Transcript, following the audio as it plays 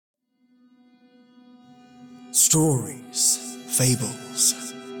Stories,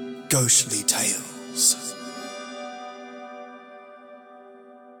 fables, ghostly tales.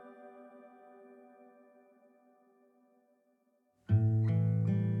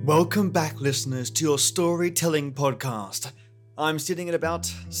 Welcome back, listeners, to your storytelling podcast. I'm sitting at about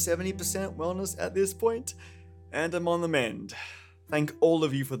 70% wellness at this point, and I'm on the mend. Thank all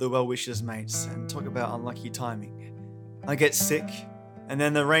of you for the well wishes, mates, and talk about unlucky timing. I get sick, and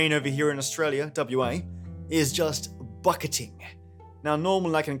then the rain over here in Australia, WA, is just bucketing. Now,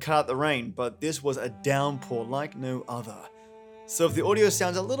 normally I can cut out the rain, but this was a downpour like no other. So if the audio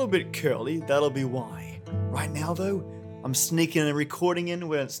sounds a little bit curly, that'll be why. Right now, though, I'm sneaking and recording in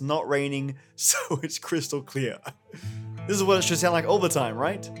when it's not raining, so it's crystal clear. This is what it should sound like all the time,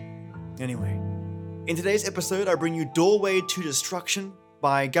 right? Anyway, in today's episode, I bring you Doorway to Destruction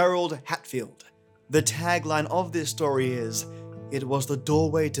by Gerald Hatfield. The tagline of this story is, "It was the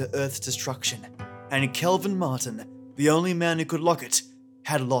doorway to Earth's destruction, and Kelvin Martin, the only man who could lock it,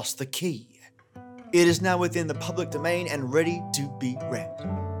 had lost the key." It is now within the public domain and ready to be read,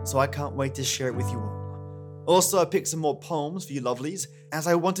 so I can't wait to share it with you all. Also, I picked some more poems for you lovelies, as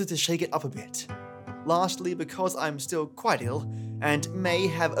I wanted to shake it up a bit. Lastly, because I'm still quite ill, and may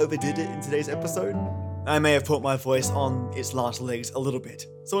have overdid it in today's episode, I may have put my voice on its last legs a little bit.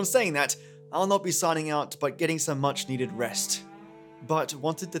 So in saying that, I'll not be signing out, but getting some much needed rest. But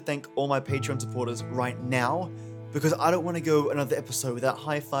wanted to thank all my Patreon supporters right now, because I don't want to go another episode without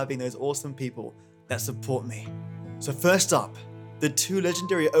high-fiving those awesome people that support me. So first up, the two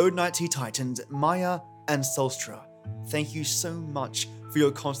legendary Ode Night Tea Titans, Maya and Solstra. Thank you so much for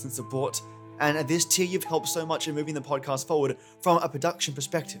your constant support, and at this tier you've helped so much in moving the podcast forward from a production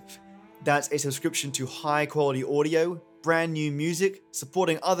perspective. That's a subscription to high-quality audio, brand new music,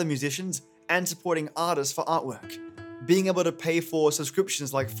 supporting other musicians, and supporting artists for artwork. Being able to pay for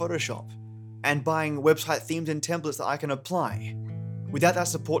subscriptions like Photoshop, and buying website themes and templates that I can apply. Without that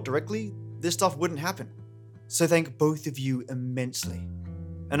support directly, this stuff wouldn't happen. So thank both of you immensely.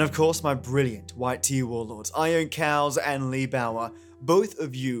 And of course, my brilliant white tea warlords, Iron Cows and Lee Bauer. Both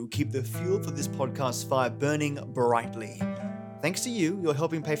of you keep the fuel for this podcast fire burning brightly. Thanks to you, you're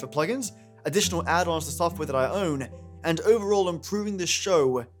helping pay for plugins, additional add-ons to software that I own, and overall improving the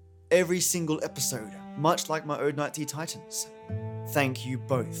show every single episode, much like my Ode Night Tea Titans. Thank you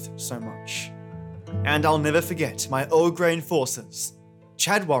both so much. And I'll never forget my Earl Grey enforcers: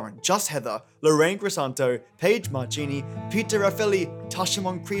 Chad Warren, Just Heather, Lorraine Grisanto, Paige Margini, Peter Raffelli, Tasha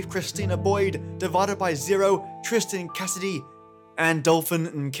Moncrief, Christina Boyd, Divided by Zero, Tristan Cassidy, and Dolphin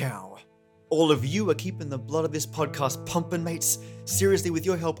and Cow. All of you are keeping the blood of this podcast pumping, mates. Seriously, with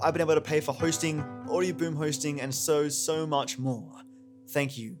your help, I've been able to pay for hosting, Audio Boom hosting, and so much more.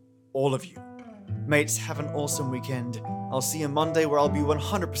 Thank you, all of you. Mates, have an awesome weekend. I'll see you Monday where I'll be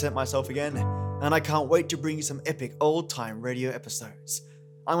 100% myself again, and I can't wait to bring you some epic old-time radio episodes.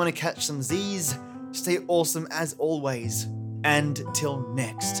 I'm gonna catch some Z's, stay awesome as always, and till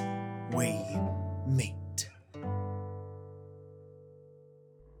next we meet.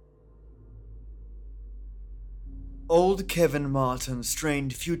 Old Kevin Martin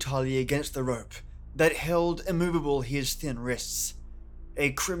strained futilely against the rope that held immovable his thin wrists.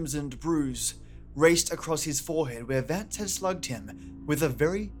 A crimsoned bruise raced across his forehead where Vance had slugged him with a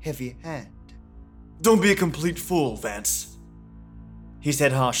very heavy hand. "Don't be a complete fool, Vance," he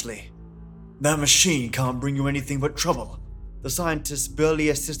said harshly. "That machine can't bring you anything but trouble." The scientist's burly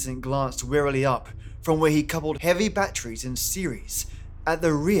assistant glanced warily up from where he coupled heavy batteries in series at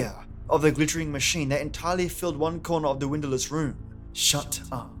the rear of the glittering machine that entirely filled one corner of the windowless room. "Shut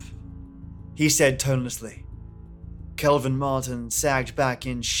up," he said tonelessly. Kelvin Martin sagged back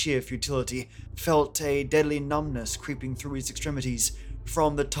in sheer futility, felt a deadly numbness creeping through his extremities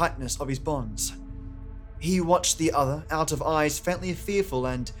from the tightness of his bonds. He watched the other, out of eyes faintly fearful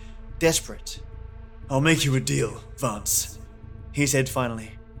and desperate. "I'll make you a deal, Vance," he said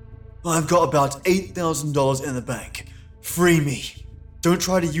finally. "I've got about $8,000 in the bank. Free me. Don't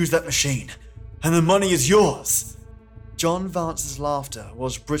try to use that machine, and the money is yours." John Vance's laughter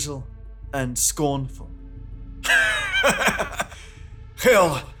was brittle and scornful.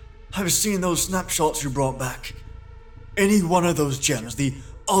 "Hell, I've seen those snapshots you brought back. Any one of those gems the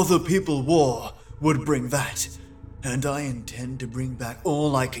other people wore would bring that, and I intend to bring back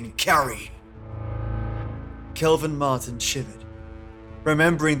all I can carry." Kelvin Martin shivered,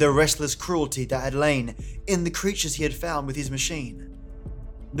 remembering the restless cruelty that had lain in the creatures he had found with his machine.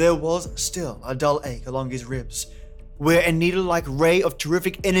 There was still a dull ache along his ribs, where a needle-like ray of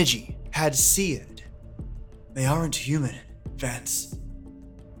terrific energy had seared. "They aren't human, Vance."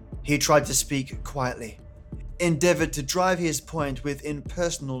 He tried to speak quietly, endeavored to drive his point with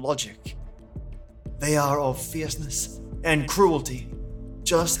impersonal logic. They are of fierceness and cruelty,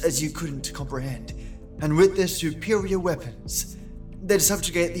 just as you couldn't comprehend. And with their superior weapons, they'd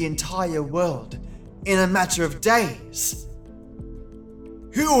subjugate the entire world in a matter of days.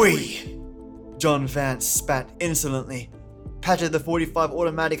 Hooey! John Vance spat insolently, patted the .45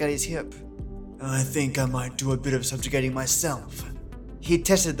 automatic at his hip. I think I might do a bit of subjugating myself. He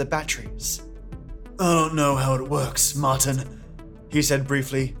tested the batteries. I don't know how it works, Martin, he said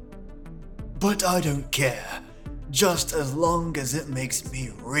briefly. But I don't care, just as long as it makes me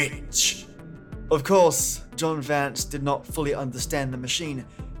rich. Of course, John Vance did not fully understand the machine.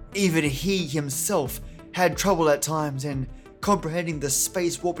 Even he himself had trouble at times in comprehending the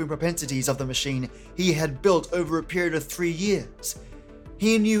space warping propensities of the machine he had built over a period of 3 years.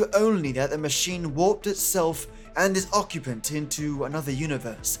 He knew only that the machine warped itself and its occupant into another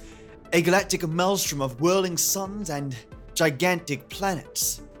universe, a galactic maelstrom of whirling suns and gigantic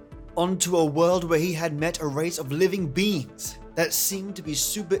planets, onto a world where he had met a race of living beings that seemed to be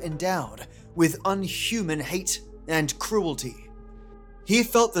super endowed with unhuman hate and cruelty. He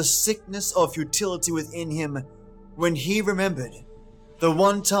felt the sickness of futility within him when he remembered the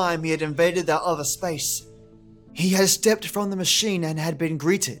one time he had invaded that other space. He had stepped from the machine and had been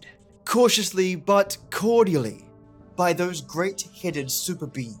greeted, cautiously but cordially, by those great-headed super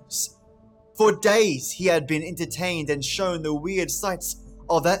beings. For days he had been entertained and shown the weird sights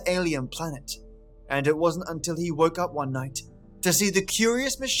of that alien planet, and it wasn't until he woke up one night to see the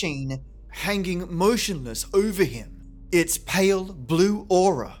curious machine hanging motionless over him, its pale blue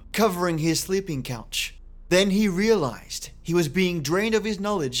aura covering his sleeping couch. Then he realized he was being drained of his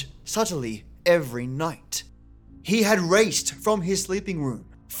knowledge subtly every night. He had raced from his sleeping room,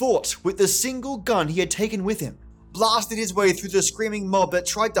 fought with the single gun he had taken with him, blasted his way through the screaming mob that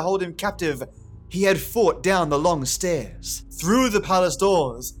tried to hold him captive. He had fought down the long stairs, through the palace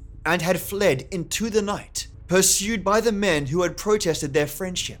doors, and had fled into the night, pursued by the men who had protested their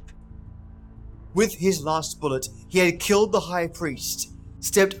friendship. With his last bullet, he had killed the high priest,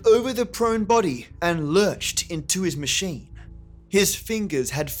 stepped over the prone body, and lurched into his machine. His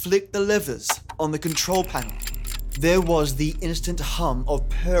fingers had flicked the levers on the control panel. There was the instant hum of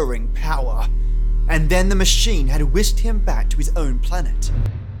purring power, and then the machine had whisked him back to his own planet.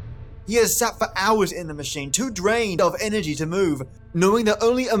 He had sat for hours in the machine, too drained of energy to move, knowing that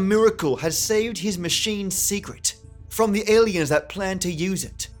only a miracle had saved his machine's secret from the aliens that planned to use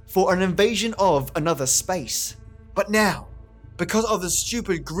it for an invasion of another space. But now, because of the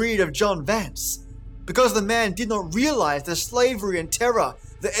stupid greed of John Vance, because the man did not realize the slavery and terror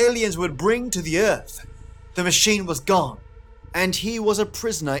the aliens would bring to the Earth, the machine was gone, and he was a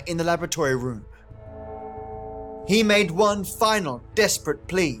prisoner in the laboratory room. He made one final desperate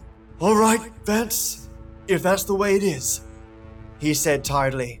plea. All right, Vance, if that's the way it is, he said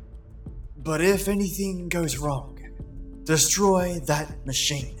tiredly. But if anything goes wrong, destroy that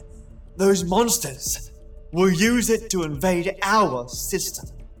machine. Those monsters will use it to invade our system.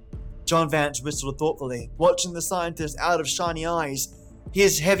 John Vance whistled thoughtfully, watching the scientist out of shiny eyes,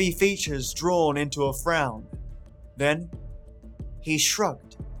 his heavy features drawn into a frown. Then, he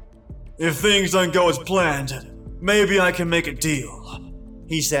shrugged. If things don't go as planned, maybe I can make a deal,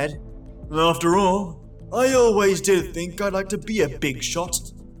 he said. After all, I always did think I'd like to be a big shot.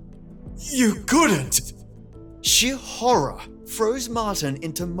 You couldn't! Sheer horror froze Martin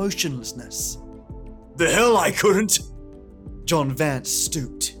into motionlessness. The hell I couldn't! John Vance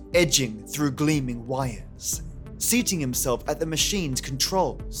stooped, edging through gleaming wires, seating himself at the machine's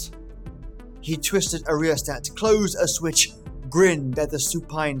controls. He twisted a rheostat, closed a switch, grinned at the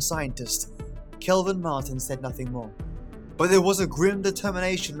supine scientist. Kelvin Martin said nothing more, but there was a grim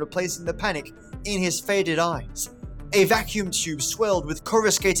determination replacing the panic in his faded eyes. A vacuum tube swelled with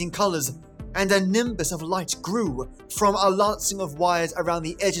coruscating colors, and a nimbus of light grew from a lancing of wires around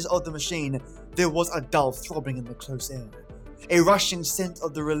the edges of the machine. There was a dull throbbing in the close air, a rushing scent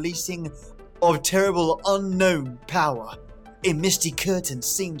of the releasing of terrible unknown power. A misty curtain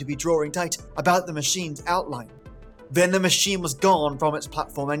seemed to be drawing tight about the machine's outline. Then the machine was gone from its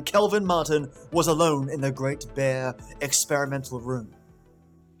platform, and Kelvin Martin was alone in the great bare experimental room.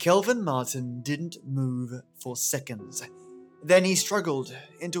 Kelvin Martin didn't move for seconds. Then he struggled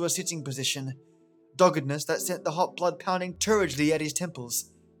into a sitting position, doggedness that sent the hot blood pounding turgidly at his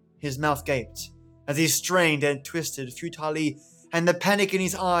temples. His mouth gaped as he strained and twisted futilely, and the panic in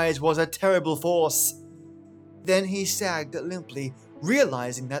his eyes was a terrible force. Then he sagged limply,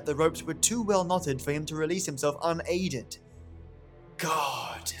 realizing that the ropes were too well knotted for him to release himself unaided.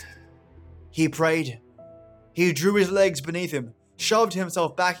 God, he prayed. He drew his legs beneath him, shoved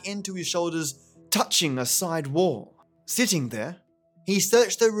himself back into his shoulders, touching a side wall. Sitting there, he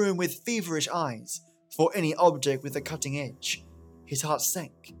searched the room with feverish eyes, for any object with a cutting edge. His heart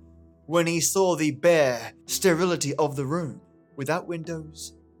sank when he saw the bare sterility of the room. Without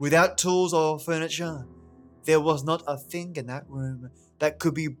windows, without tools or furniture, there was not a thing in that room that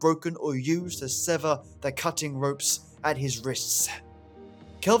could be broken or used to sever the cutting ropes at his wrists.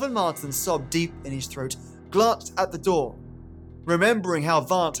 Kelvin Martin sobbed deep in his throat, glanced at the door, remembering how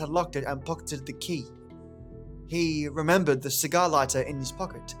Vance had locked it and pocketed the key. He remembered the cigar lighter in his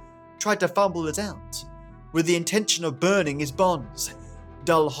pocket, tried to fumble it out, with the intention of burning his bonds.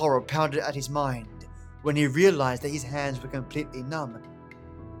 Dull horror pounded at his mind when he realized that his hands were completely numb,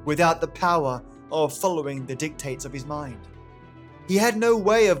 without the power of following the dictates of his mind. He had no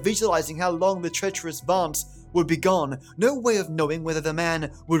way of visualizing how long the treacherous Vance would be gone, no way of knowing whether the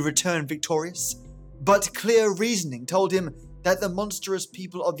man would return victorious. But clear reasoning told him that the monstrous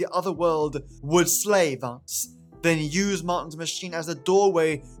people of the other world would slay Vance, then use Martin's machine as a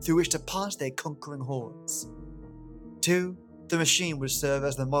doorway through which to pass their conquering hordes. 2. The machine would serve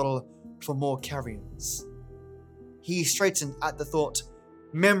as the model for more carrions. He straightened at the thought,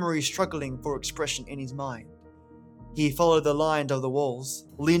 memory struggling for expression in his mind. He followed the lines of the walls,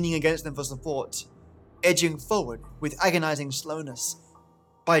 leaning against them for support, edging forward with agonizing slowness.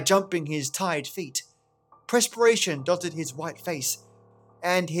 By jumping his tired feet, perspiration dotted his white face,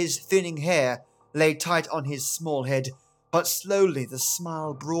 and his thinning hair lay tight on his small head, but slowly the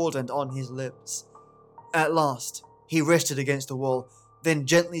smile broadened on his lips. At last, he rested against the wall, then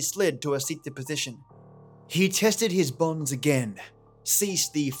gently slid to a seated position. He tested his bonds again,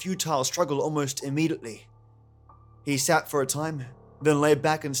 ceased the futile struggle almost immediately. He sat for a time, then lay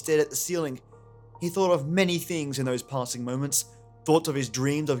back and stared at the ceiling. He thought of many things in those passing moments, thought of his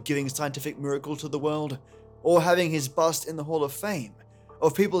dreams of giving scientific miracle to the world, or having his bust in the Hall of Fame,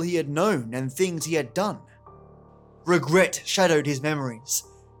 of people he had known and things he had done. Regret shadowed his memories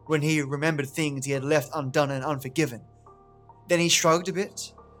when he remembered things he had left undone and unforgiven. Then he shrugged a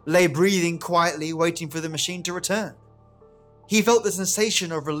bit, lay breathing quietly, waiting for the machine to return. He felt the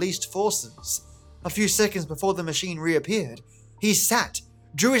sensation of released forces. A few seconds before the machine reappeared, he sat,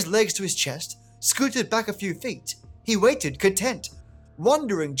 drew his legs to his chest, scooted back a few feet. He waited, content,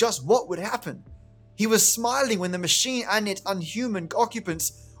 wondering just what would happen. He was smiling when the machine and its unhuman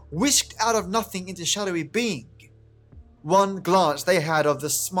occupants whisked out of nothing into shadowy being. One glance they had of the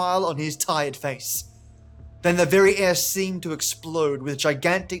smile on his tired face. Then the very air seemed to explode with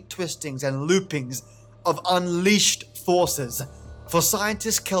gigantic twistings and loopings of unleashed forces. For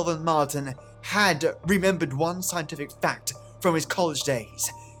scientist Kelvin Martin had remembered one scientific fact from his college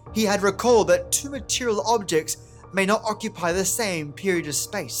days. He had recalled that two material objects may not occupy the same period of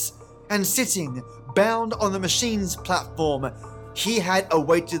space, and sitting, bound on the machine's platform, he had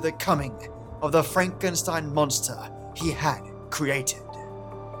awaited the coming of the Frankenstein monster he had created.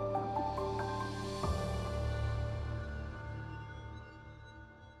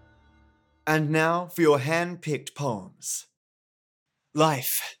 And now for your hand-picked poems.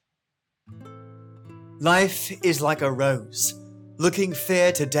 Life. Life is like a rose, looking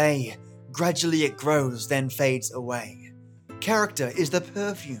fair today, gradually it grows, then fades away. Character is the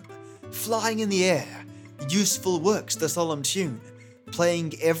perfume, flying in the air, useful works the solemn tune,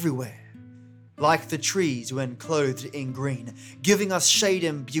 playing everywhere. Like the trees when clothed in green, giving us shade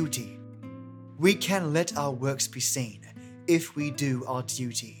and beauty. We can let our works be seen, if we do our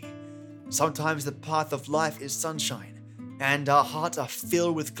duty. Sometimes the path of life is sunshine, and our hearts are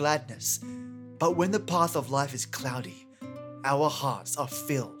filled with gladness. But when the path of life is cloudy, our hearts are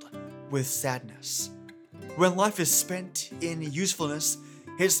filled with sadness. When life is spent in usefulness,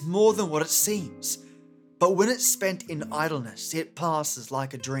 it's more than what it seems. But when it's spent in idleness, it passes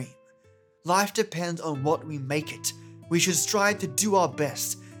like a dream. Life depends on what we make it. We should strive to do our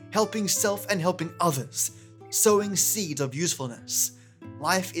best, helping self and helping others, sowing seeds of usefulness.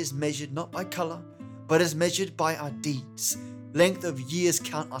 Life is measured not by color, but is measured by our deeds. Length of years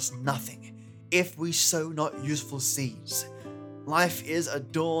count us nothing, if we sow not useful seeds. Life is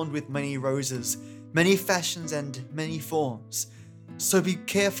adorned with many roses, many fashions and many forms. So be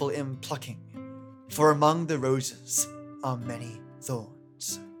careful in plucking, for among the roses are many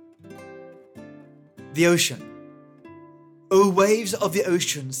thorns. The ocean. O waves of the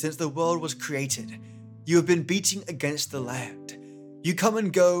ocean, since the world was created, you have been beating against the land. You come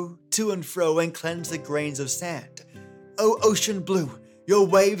and go, to and fro, and cleanse the grains of sand. O ocean blue, your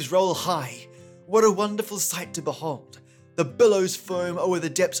waves roll high. What a wonderful sight to behold. The billows foam over the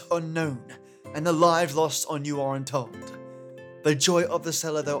depths unknown, and the lives lost on you are untold. The joy of the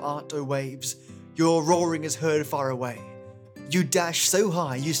sailor thou art, O waves, your roaring is heard far away. You dash so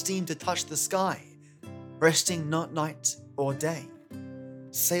high you seem to touch the sky, resting not night or day.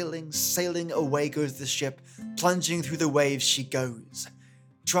 Sailing, sailing away goes the ship, plunging through the waves she goes,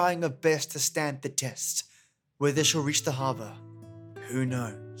 trying her best to stand the test. Whether she'll reach the harbour, who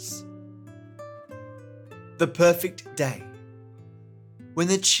knows? The perfect day. When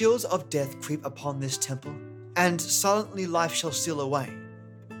the chills of death creep upon this temple, and silently life shall steal away,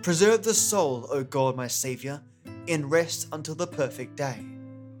 preserve the soul, O God my Saviour, in rest until the perfect day.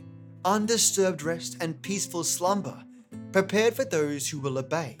 Undisturbed rest and peaceful slumber, prepared for those who will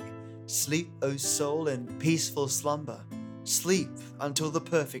obey. Sleep, O soul, in peaceful slumber, sleep until the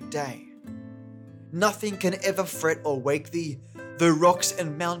perfect day. Nothing can ever fret or wake thee, though rocks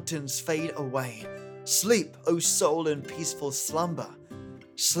and mountains fade away. Sleep, O soul, in peaceful slumber,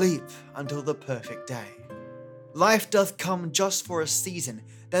 sleep until the perfect day. Life doth come just for a season,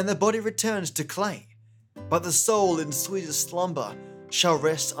 then the body returns to clay. But the soul in sweetest slumber shall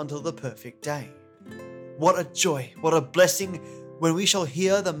rest until the perfect day. What a joy, what a blessing, when we shall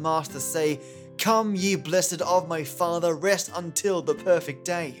hear the Master say, "Come, ye blessed of my Father, rest until the perfect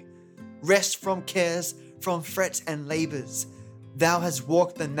day. Rest from cares, from frets and labours. Thou hast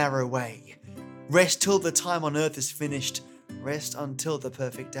walked the narrow way. Rest till the time on earth is finished. Rest until the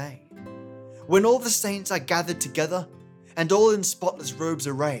perfect day." When all the saints are gathered together, and all in spotless robes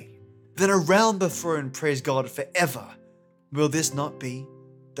array, then around the throne praise God forever. Will this not be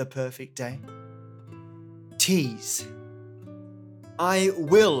the perfect day? Tease. I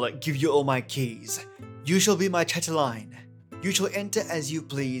will give you all my keys. You shall be my chatelaine. You shall enter as you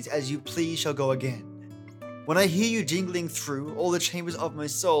please shall go again. When I hear you jingling through all the chambers of my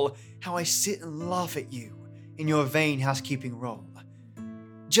soul, how I sit and laugh at you in your vain housekeeping role.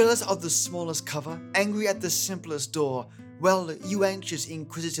 Jealous of the smallest cover, angry at the simplest door, well, you anxious,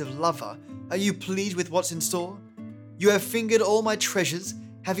 inquisitive lover, are you pleased with what's in store? You have fingered all my treasures,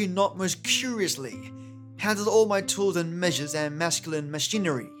 have you not most curiously handled all my tools and measures and masculine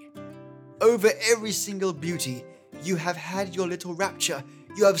machinery? Over every single beauty, you have had your little rapture,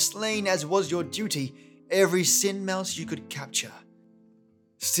 you have slain, as was your duty, every sin mouse you could capture.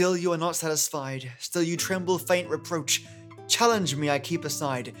 Still you are not satisfied, still you tremble faint reproach. Challenge me I keep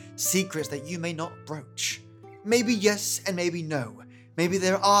aside, secrets that you may not broach. Maybe yes and maybe no, maybe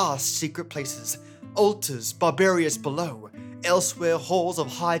there are secret places, altars barbarous below, elsewhere halls of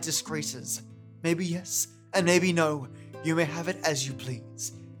high disgraces. Maybe yes and maybe no, you may have it as you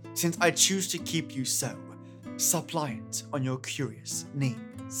please, since I choose to keep you so, suppliant on your curious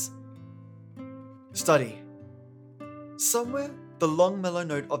needs. Study. Somewhere the long mellow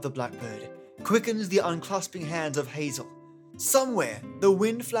note of the blackbird quickens the unclasping hands of hazel. Somewhere the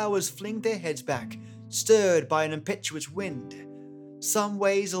windflowers fling their heads back, stirred by an impetuous wind. Some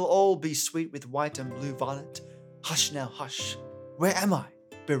ways will all be sweet with white and blue violet. Hush now, hush. Where am I,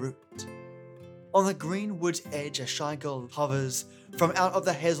 Beirut? On the green wood's edge a shy girl hovers from out of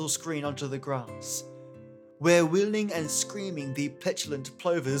the hazel screen onto the grass, where wheeling and screaming the petulant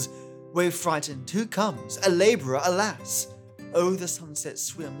plovers wave frightened. Who comes? A labourer, alas! Oh, the sunset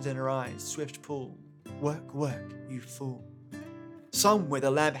swims in her eyes' swift pool. Work, work, you fool. Somewhere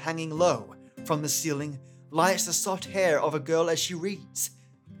the lamp hanging low from the ceiling lights the soft hair of a girl as she reads,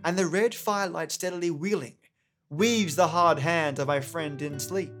 and the red firelight steadily wheeling weaves the hard hand of my friend in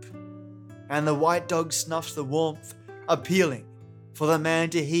sleep, and the white dog snuffs the warmth, appealing for the man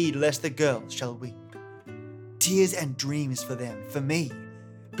to heed lest the girl shall weep. Tears and dreams for them, for me,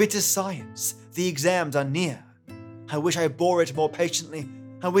 bitter science, the exams are near. I wish I bore it more patiently,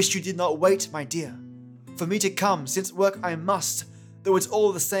 I wish you did not wait, my dear, for me to come, since work I must, though it's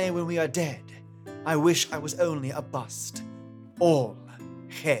all the same when we are dead. I wish I was only a bust, all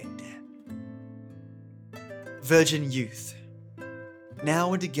head. Virgin youth.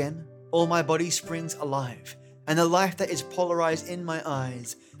 Now and again, all my body springs alive, and the life that is polarized in my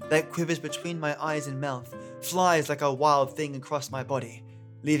eyes, that quivers between my eyes and mouth, flies like a wild thing across my body,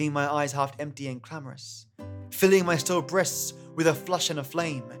 leaving my eyes half empty and clamorous, filling my still breasts with a flush and a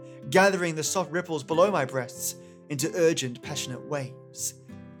flame, gathering the soft ripples below my breasts into urgent, passionate waves,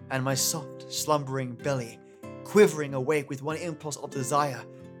 and my soft, slumbering belly, quivering awake with one impulse of desire,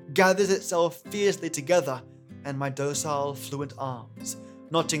 gathers itself fiercely together, and my docile, fluent arms,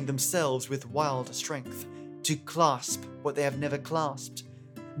 knotting themselves with wild strength, to clasp what they have never clasped.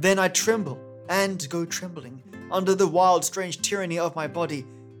 Then I tremble, and go trembling, under the wild, strange tyranny of my body,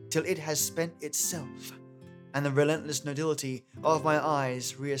 till it has spent itself, and the relentless nodility of my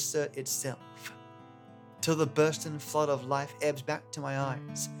eyes reassert itself, till the bursten flood of life ebbs back to my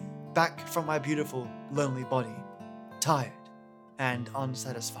eyes, back from my beautiful, lonely body, tired and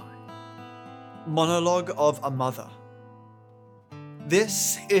unsatisfied. Monologue of a Mother.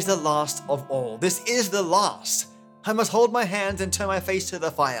 This is the last of all. This is the last. I must hold my hands and turn my face to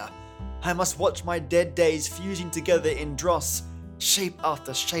the fire. I must watch my dead days fusing together in dross, shape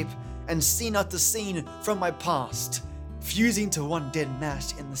after shape, and scene after scene from my past, fusing to one dead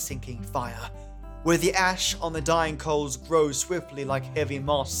mass in the sinking fire, where the ash on the dying coals grows swiftly like heavy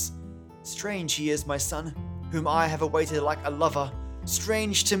moss. Strange he is, my son, whom I have awaited like a lover,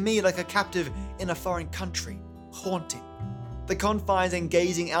 strange to me like a captive in a foreign country, haunting the confines and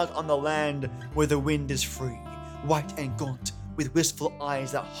gazing out on the land where the wind is free, white and gaunt, with wistful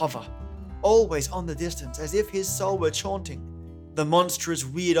eyes that hover, always on the distance, as if his soul were chaunting the monstrous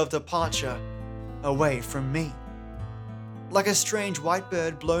weird of departure away from me. Like a strange white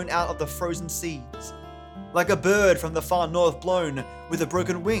bird blown out of the frozen seas, like a bird from the far north blown with a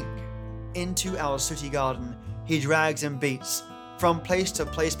broken wing, into our sooty garden he drags and beats, from place to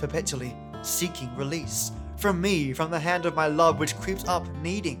place perpetually, seeking release from me, from the hand of my love which creeps up,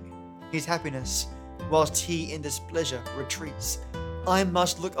 needing his happiness, whilst he in displeasure retreats. I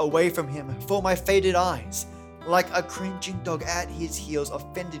must look away from him, for my faded eyes, like a cringing dog at his heels,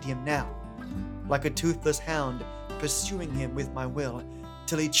 offended him now, like a toothless hound pursuing him with my will,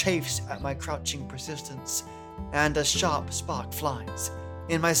 till he chafes at my crouching persistence, and a sharp spark flies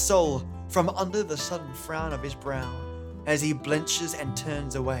in my soul from under the sudden frown of his brow, as he blenches and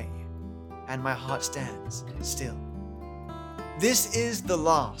turns away, and my heart stands still. This is the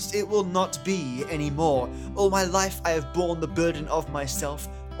last, it will not be any more. All my life I have borne the burden of myself,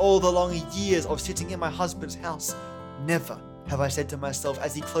 all the long years of sitting in my husband's house. Never have I said to myself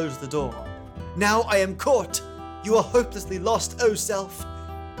as he closed the door, now I am caught, you are hopelessly lost, O self.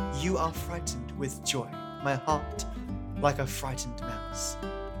 You are frightened with joy, my heart, like a frightened mouse.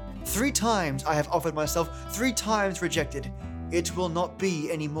 3 times I have offered myself, 3 times rejected. It will not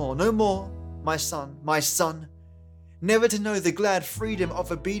be any more, no more, my son, never to know the glad freedom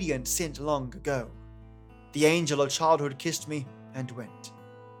of obedience sent long ago. The angel of childhood kissed me and went.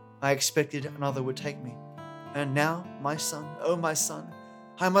 I expected another would take me. And now, my son, oh my son,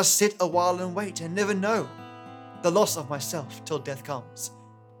 I must sit a while and wait and never know the loss of myself till death comes,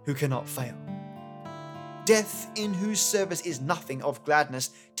 who cannot fail. Death, in whose service is nothing of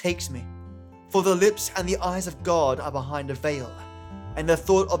gladness, takes me, for the lips and the eyes of God are behind a veil, and the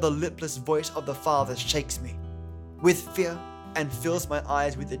thought of the lipless voice of the Father shakes me with fear and fills my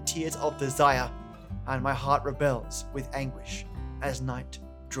eyes with the tears of desire, and my heart rebels with anguish as night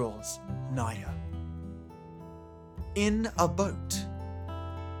draws nigher. In a boat.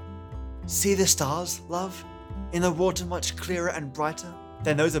 See the stars, love, in the water much clearer and brighter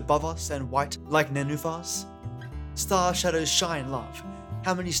than those above us and white like nenuphars? Star shadows shine, love.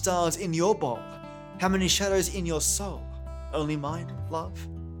 How many stars in your bowl? How many shadows in your soul? Only mine, love?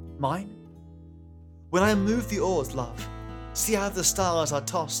 Mine? When I move the oars, love, see how the stars are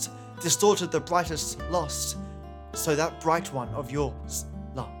tossed, distorted the brightest lost, so that bright one of yours,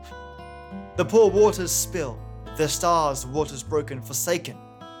 love. The poor waters spill, the stars' waters broken, forsaken.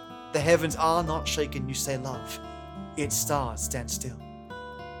 The heavens are not shaken, you say, love. Its stars stand still.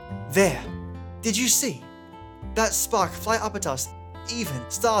 There, did you see? That spark fly up at us. Even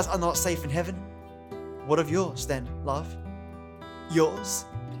stars are not safe in heaven. What of yours, then, love? Yours?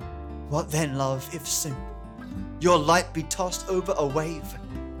 What then, love, if soon your light be tossed over a wave?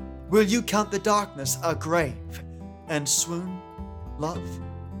 Will you count the darkness a grave, and swoon, love,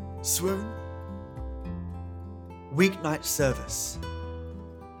 swoon? Weeknight service.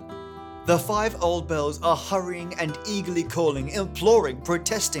 The 5 old bells are hurrying and eagerly calling, imploring,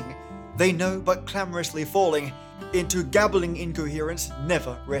 protesting. They know, but clamorously falling into gabbling incoherence,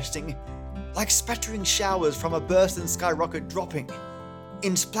 never resting, like spattering showers from a bursting skyrocket dropping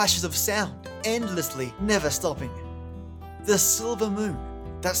in splashes of sound, endlessly, never stopping. The silver moon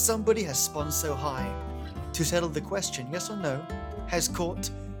that somebody has spun so high to settle the question, yes or no, has caught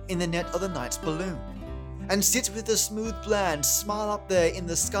in the net of the night's balloon, and sits with a smooth bland smile up there in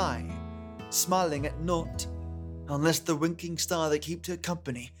the sky, smiling at naught, unless the winking star that keeps her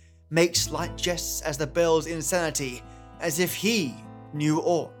company makes light jests as the bell's insanity, as if he knew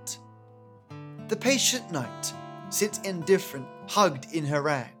aught. The patient night sits indifferent, hugged in her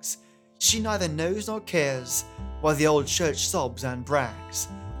rags. She neither knows nor cares, while the old church sobs and brags.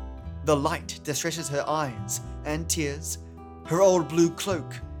 The light distresses her eyes and tears her old blue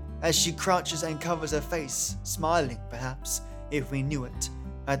cloak, as she crouches and covers her face, smiling, perhaps, if we knew it,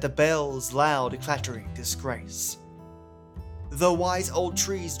 at the bell's loud clattering disgrace. The wise old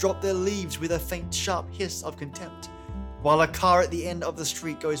trees drop their leaves with a faint sharp hiss of contempt, while a car at the end of the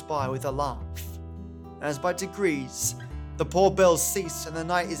street goes by with a laugh, as by degrees the poor bells cease and the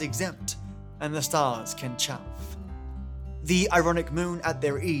night is exempt, and the stars can chaff. The ironic moon at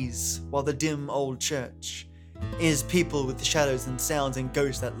their ease, while the dim old church is people with the shadows and sounds and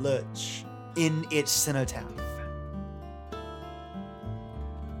ghosts that lurch in its cenotaph.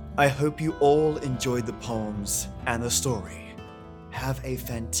 I hope you all enjoyed the poems and the story. Have a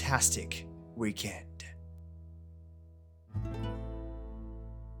fantastic weekend.